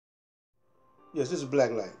Yes, this is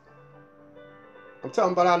Black Light. I'm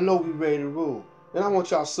talking about I know we ready to rule. And I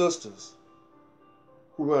want y'all sisters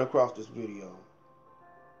who run across this video,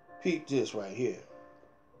 peep this right here.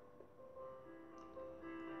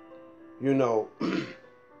 You know, the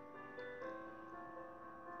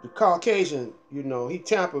Caucasian, he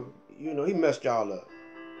tampered, he messed y'all up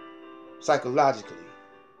psychologically,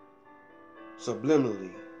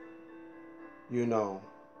 subliminally. You know,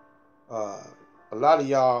 uh, a lot of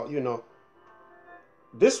y'all,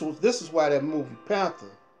 this is why that movie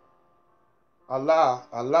Panther allowed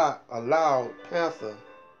Panther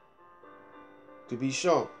to be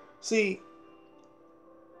shown. See,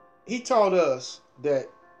 he taught us that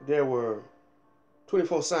there were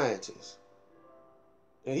 24 scientists,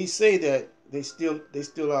 and he said that they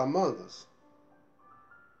still are among us,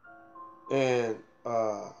 and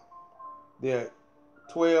there are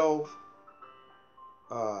 12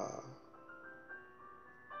 uh,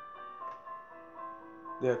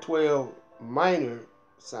 there are 12 minor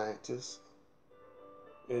scientists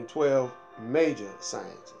and 12 major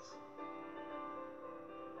scientists.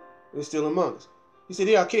 They're still among us. He said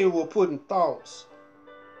they are capable of putting thoughts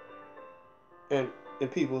in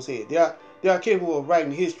people's head. They are capable of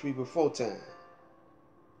writing history before time.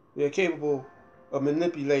 They're capable of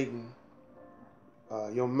manipulating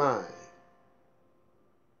your mind.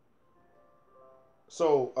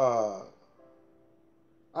 So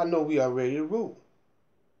I know we are ready to rule.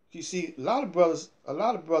 You see, a lot of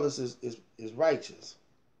brothers is righteous.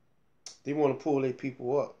 They want to pull their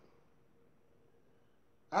people up.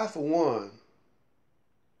 I, for one,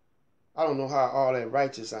 I don't know how all that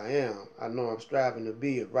righteous I am. I know I'm striving to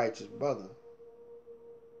be a righteous brother,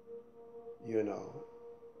 you know.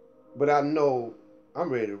 But I know I'm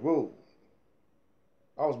ready to rule.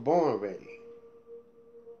 I was born ready.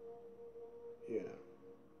 You know.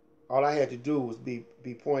 All I had to do was be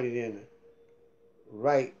pointed in the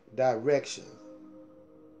right direction.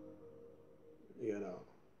 You know.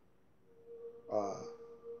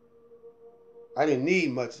 I didn't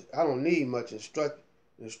need much. I don't need much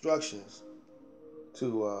instructions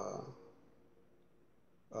to uh,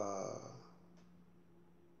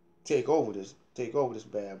 take over this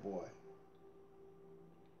bad boy.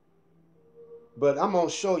 But I'm gonna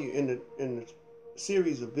show you in the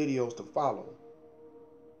series of videos to follow.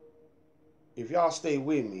 If y'all stay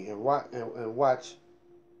with me and watch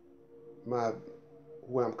my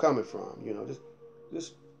where I'm coming from,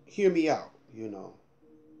 just hear me out.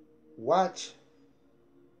 Watch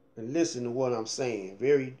and listen to what I'm saying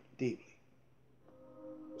very deeply.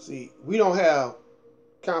 See, we don't have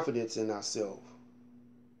confidence in ourselves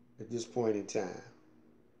at this point in time.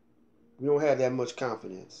 We don't have that much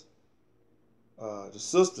confidence. The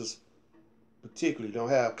sisters particularly don't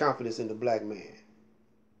have confidence in the black man.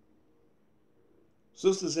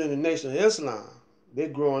 Sisters in the Nation of Islam, they're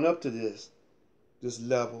growing up to this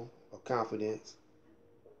level of confidence,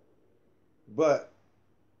 but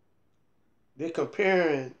they're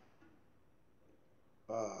comparing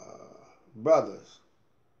brothers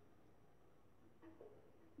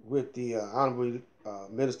with the Honorable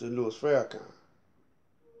Minister Louis Farrakhan.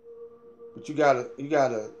 But you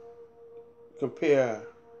gotta compare.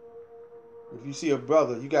 If you see a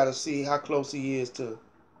brother, you gotta see how close he is to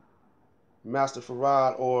Master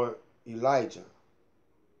Farad or Elijah.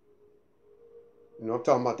 I'm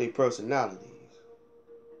talking about their personalities.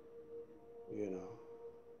 You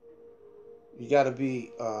gotta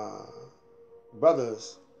be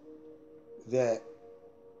brothers that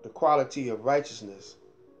the quality of righteousness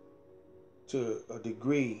to a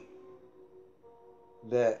degree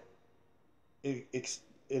that it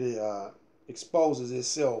exposes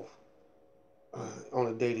itself on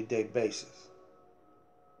a day-to-day basis.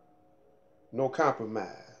 No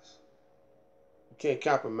compromise. You can't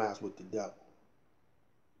compromise with the devil.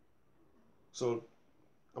 So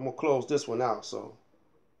I'm gonna close this one out. So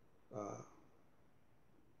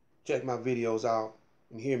check my videos out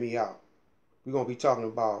and hear me out. We're gonna be talking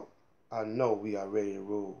about I know we are ready to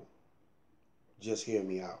rule. Just hear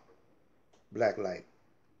me out. Black Light.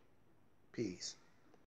 Peace.